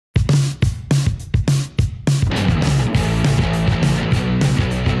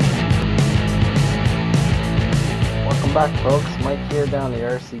back, folks. Mike here down the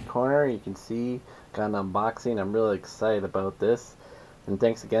RC corner. You can see got an unboxing. I'm really excited about this, and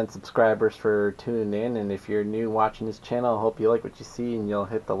thanks again, subscribers, for tuning in. And if you're new watching this channel, I hope you like what you see, and you'll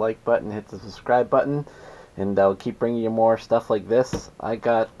hit the like button, hit the subscribe button, and I'll keep bringing you more stuff like this. I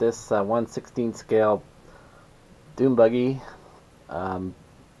got this 1/16 scale Doom Buggy. I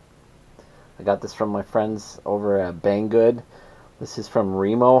got this from my friends over at Banggood. This is from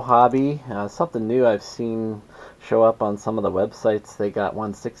Remo Hobby. Something new I've seen show up on some of the websites. They got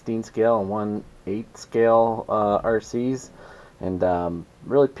 1/16 scale and 1/8 scale RCs, and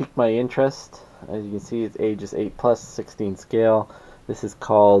really piqued my interest. As you can see, it's ages 8 plus, 16 scale. This is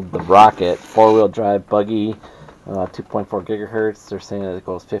called the Rocket 4-wheel drive buggy, 2.4 gigahertz. They're saying that it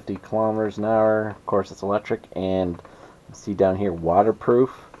goes 50 kilometers an hour. Of course, it's electric, and you see down here,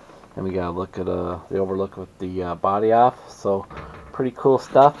 waterproof. And we got a look at the overlook with the body off. So pretty cool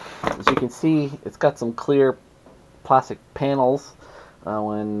stuff. As you can see, it's got some clear plastic panels.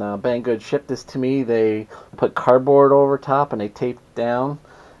 When Banggood shipped this to me, they put cardboard over top and they taped down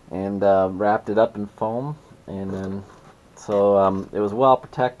and wrapped it up in foam. And then so it was well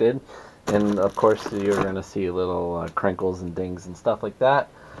protected. And of course, you're going to see little crinkles and dings and stuff like that.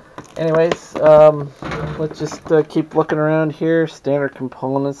 Anyways, let's just keep looking around here. Standard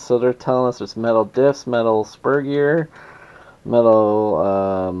components. So they're telling us there's metal diffs, metal spur gear,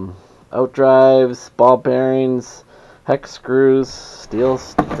 metal outdrives, ball bearings, hex screws, steel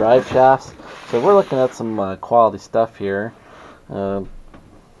drive shafts. So we're looking at some quality stuff here.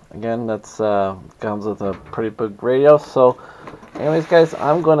 Again, that's comes with a pretty big radio. So anyways, guys,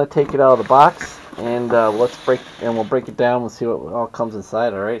 I'm going to take it out of the box, and we'll break it down and see what all comes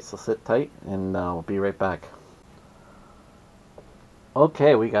inside. All right, so sit tight, and we'll be right back.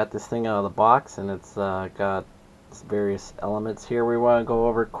 Okay, we got this thing out of the box, and it's got various elements here we want to go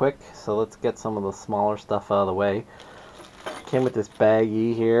over quick. So let's get some of the smaller stuff out of the way. Came with this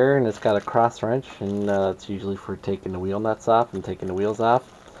baggie here, and it's got a cross wrench, and it's usually for taking the wheel nuts off and taking the wheels off.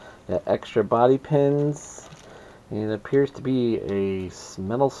 Got extra body pins. And it appears to be a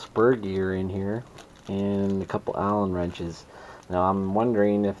metal spur gear in here, and a couple Allen wrenches. Now I'm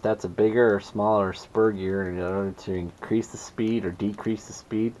wondering if that's a bigger or smaller spur gear in order to increase the speed or decrease the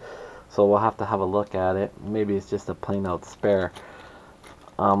speed. So we'll have to have a look at it. Maybe it's just a plain out spare.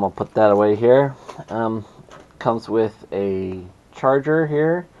 I'll put that away here. Comes with a charger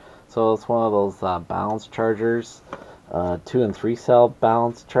here. So it's one of those balance chargers. 2 and 3 cell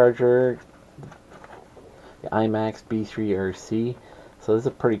balance charger. The IMAX B3 RC. So this is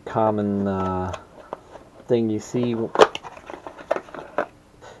a pretty common thing you see.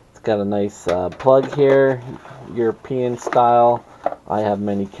 It's got a nice plug here, European style. I have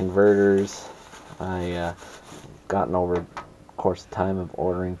many converters. I gotten over the course of time of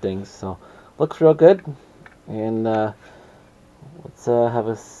ordering things, so looks real good. And let's have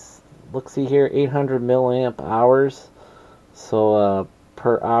a look. See here, 800 milliamp hours. So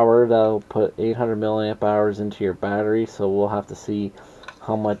per hour, that'll put 800 milliamp hours into your battery. So we'll have to see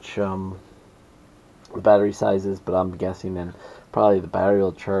how much the battery size is, but I'm guessing then probably the battery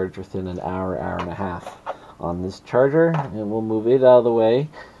will charge within an hour, hour and a half on this charger. And we'll move it out of the way.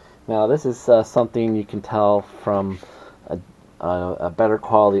 Now this is something you can tell from a better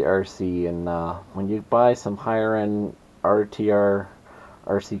quality RC, and when you buy some higher end RTR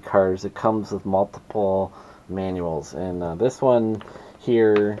RC cars, it comes with multiple manuals, and this one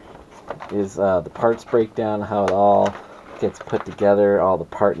here is the parts breakdown, how it all gets put together, all the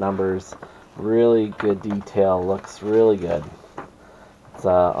part numbers. Really good detail, looks really good. It's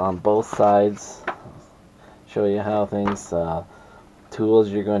on both sides. Show you how things, tools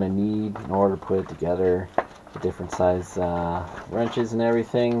you're going to need in order to put it together, the different size wrenches and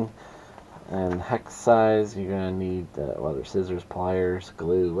everything, and hex size. You're going to need whether scissors, pliers,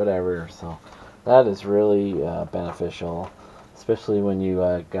 glue, whatever. So that is really beneficial, especially when you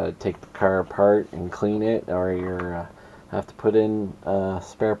got to take the car apart and clean it, or you have to put in a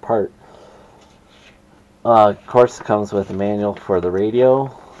spare part. Of course, it comes with a manual for the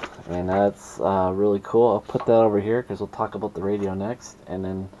radio, and that's really cool. I'll put that over here because we'll talk about the radio next. And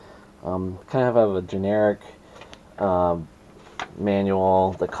then kind of have a generic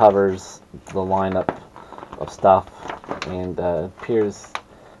manual that covers the lineup of stuff, and it appears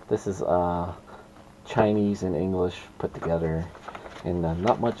this is Chinese and English put together, and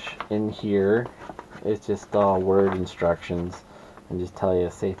not much in here. It's just all word instructions and just tell you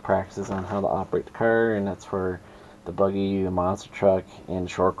safe practices on how to operate the car, and that's for the buggy, the monster truck, and the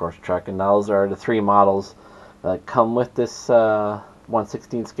short course truck. And those are the 3 models that come with this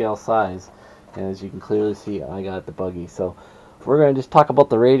 1/16 scale size. And as you can clearly see, I got the buggy. So we're going to just talk about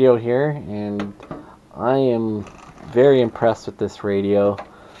the radio here, and I am very impressed with this radio.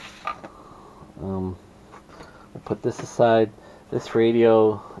 We'll put this aside. This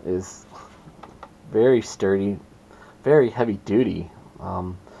radio is very sturdy, very heavy duty.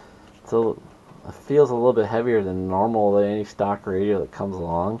 So it feels a little bit heavier than normal than any stock radio that comes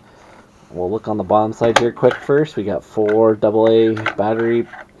along. We'll look on the bottom side here quick first. We got 4 AA battery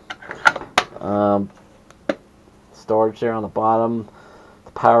storage there on the bottom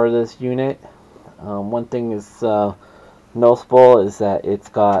to power this unit. One thing is noticeable is that it's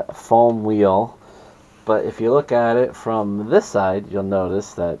got a foam wheel, but if you look at it from this side, you'll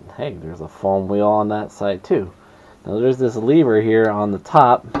notice that, hey, there's a foam wheel on that side too. Now there's this lever here on the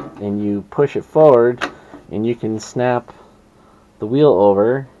top, and you push it forward and you can snap the wheel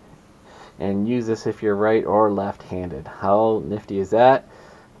over and use this if you're right or left-handed. How nifty is that?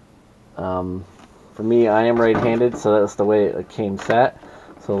 For me, I am right-handed, so that's the way it came set.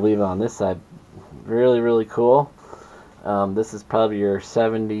 So I'll leave it on this side. Really, really cool. This is probably your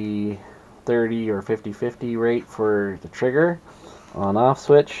 70-30 or 50-50 rate for the trigger on-off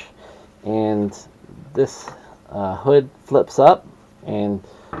switch. And this hood flips up, and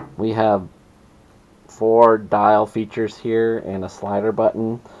we have 4 dial features here and a slider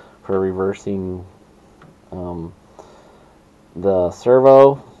button for reversing the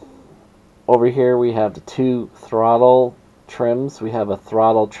servo. Over here we have the 2 throttle trims. We have a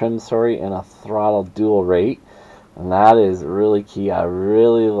throttle trim, and a throttle dual rate, and that is really key. I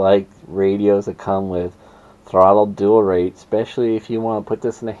really like radios that come with throttle dual rate, especially if you want to put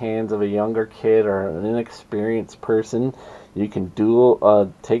this in the hands of a younger kid or an inexperienced person. You can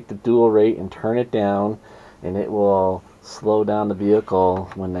take the dual rate and turn it down, and it will slow down the vehicle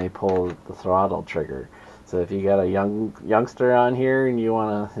when they pull the throttle trigger. So if you got a youngster on here and you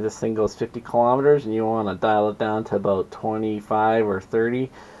want to, this thing goes 50 kilometers and you want to dial it down to about 25 or 30,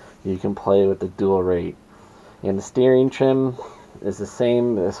 you can play with the dual rate. And the steering trim is the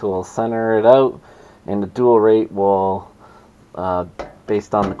same. This will center it out, and the dual rate will,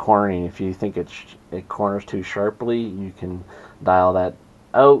 based on the cornering, if you think it corners too sharply, you can dial that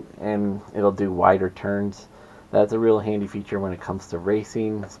out and it'll do wider turns. That's a real handy feature when it comes to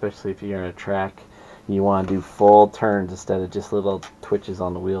racing, especially if you're in a track. You want to do full turns instead of just little twitches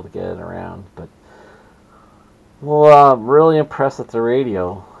on the wheel to get it around. But well, really impressed with the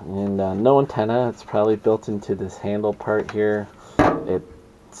radio, and no antenna. It's probably built into this handle part here. It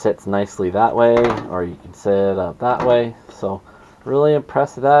sits nicely that way, or you can set it up that way. So really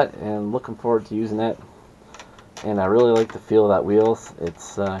impressed with that, and looking forward to using it. And I really like the feel of that wheels.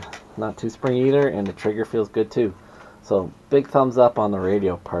 It's not too springy either, and the trigger feels good too. So big thumbs up on the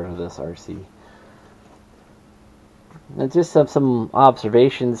radio part of this RC. Now just some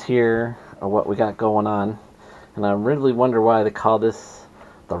observations here of what we got going on, and I really wonder why they call this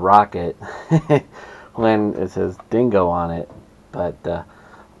the Rocket when it says Dingo on it, but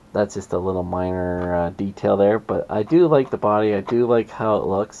that's just a little minor detail there. But I do like the body. I do like how it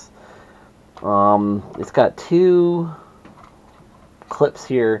looks. It's got 2 clips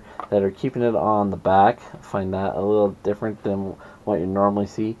here that are keeping it on the back. I find that a little different than what you normally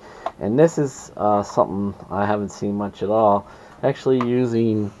see. And this is something I haven't seen much at all, actually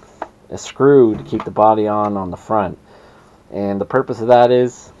using a screw to keep the body on the front. And the purpose of that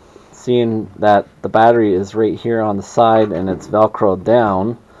is, seeing that the battery is right here on the side and it's velcroed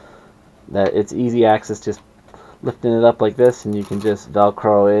down, that it's easy access, just lifting it up like this, and you can just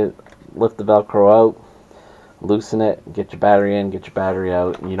velcro it, lift the velcro out, loosen it, get your battery in, get your battery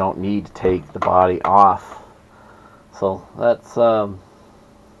out, and you don't need to take the body off. So that's a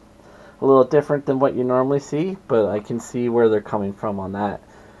little different than what you normally see, but I can see where they're coming from on that.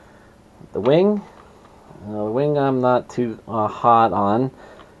 The wing I'm not too hot on.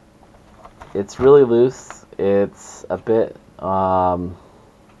 It's really loose. It's a bit, yeah,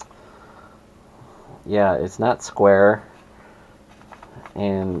 it's not square,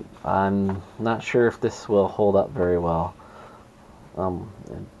 and I'm not sure if this will hold up very well.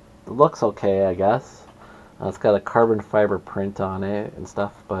 It looks okay, I guess. It's got a carbon fiber print on it and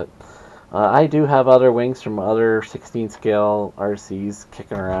stuff, but I do have other wings from other 16 scale RCs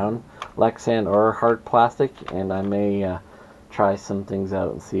kicking around, Lexan or hard plastic, and I may try some things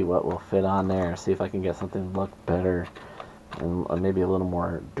out and see what will fit on there, see if I can get something to look better and maybe a little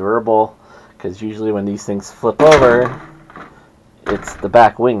more durable, because usually when these things flip over, it's the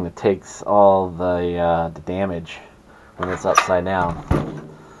back wing that takes all the damage when it's upside down.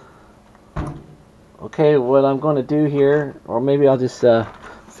 Okay, what I'm going to do here, or maybe I'll just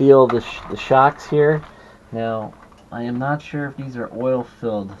feel the shocks here. Now, I am not sure if these are oil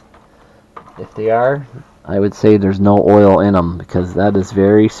filled. If they are, I would say there's no oil in them, because that is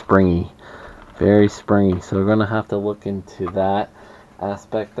very springy. very springy. So we're gonna have to look into that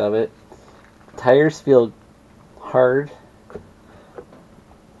aspect of it. Tires feel hard,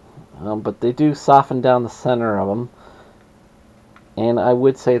 but they do soften down the center of them, and I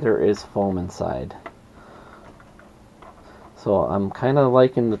would say there is foam inside. So I'm kind of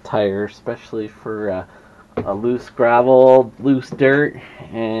liking the tire, especially for a loose gravel, loose dirt,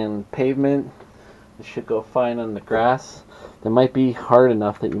 and pavement. It should go fine on the grass. They might be hard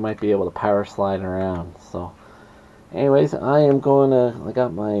enough that you might be able to power slide around. So anyways, I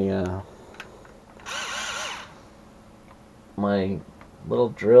got my my little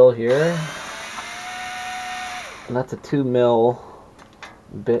drill here, and that's a 2 mil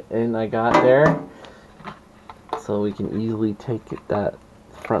bit in I got there, so we can easily take that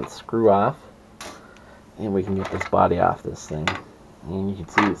front screw off, and we can get this body off this thing. And you can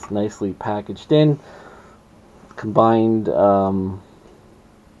see it's nicely packaged in, combined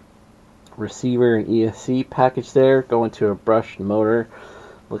receiver and ESC package there, going to a brushed motor.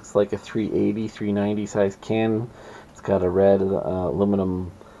 Looks like a 380, 390 size can. It's got a red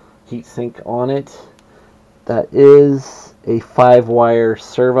aluminum heatsink on it. That is a 5-wire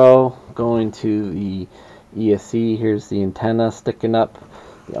servo going to the ESC. Here's the antenna sticking up.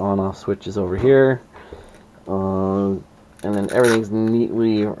 The on-off switch is over here. And then everything's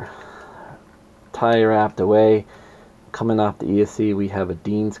neatly tie wrapped away. Coming off the ESC, we have a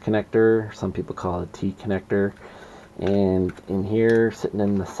Dean's connector. Some people call it a T connector. And in here, sitting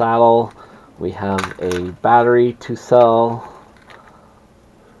in the saddle, we have a battery, 2-cell.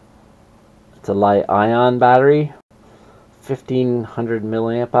 It's a Li-ion battery, 1500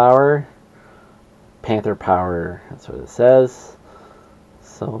 milliamp hour, Panther power. That's what it says.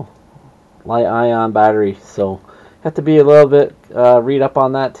 So, Li-ion battery. So, have to be a little bit read up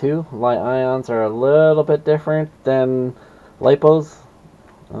on that too. Li-ions are a little bit different than lipos,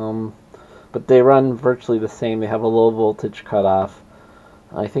 but they run virtually the same. They have a low voltage cutoff.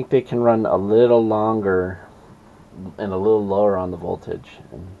 I think they can run a little longer and a little lower on the voltage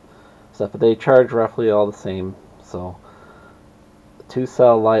and stuff, but they charge roughly all the same. So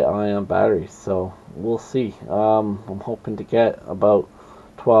 2-cell Li-ion batteries. So we'll see. I'm hoping to get about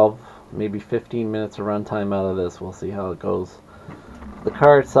 12, maybe 15 minutes of runtime out of this. We'll see how it goes. The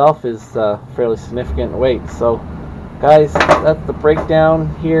car itself is fairly significant weight. So guys, that's the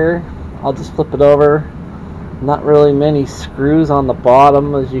breakdown here. I'll just flip it over. Not really many screws on the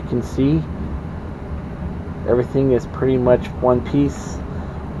bottom, as you can see. Everything is pretty much one piece.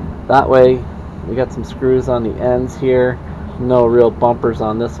 That way, we got some screws on the ends here. No real bumpers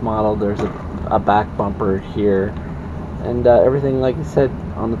on this model. There's a back bumper here. And everything, like I said,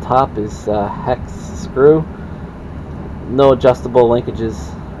 on the top is hex screw. No adjustable linkages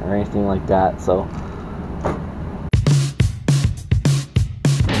or anything like that. So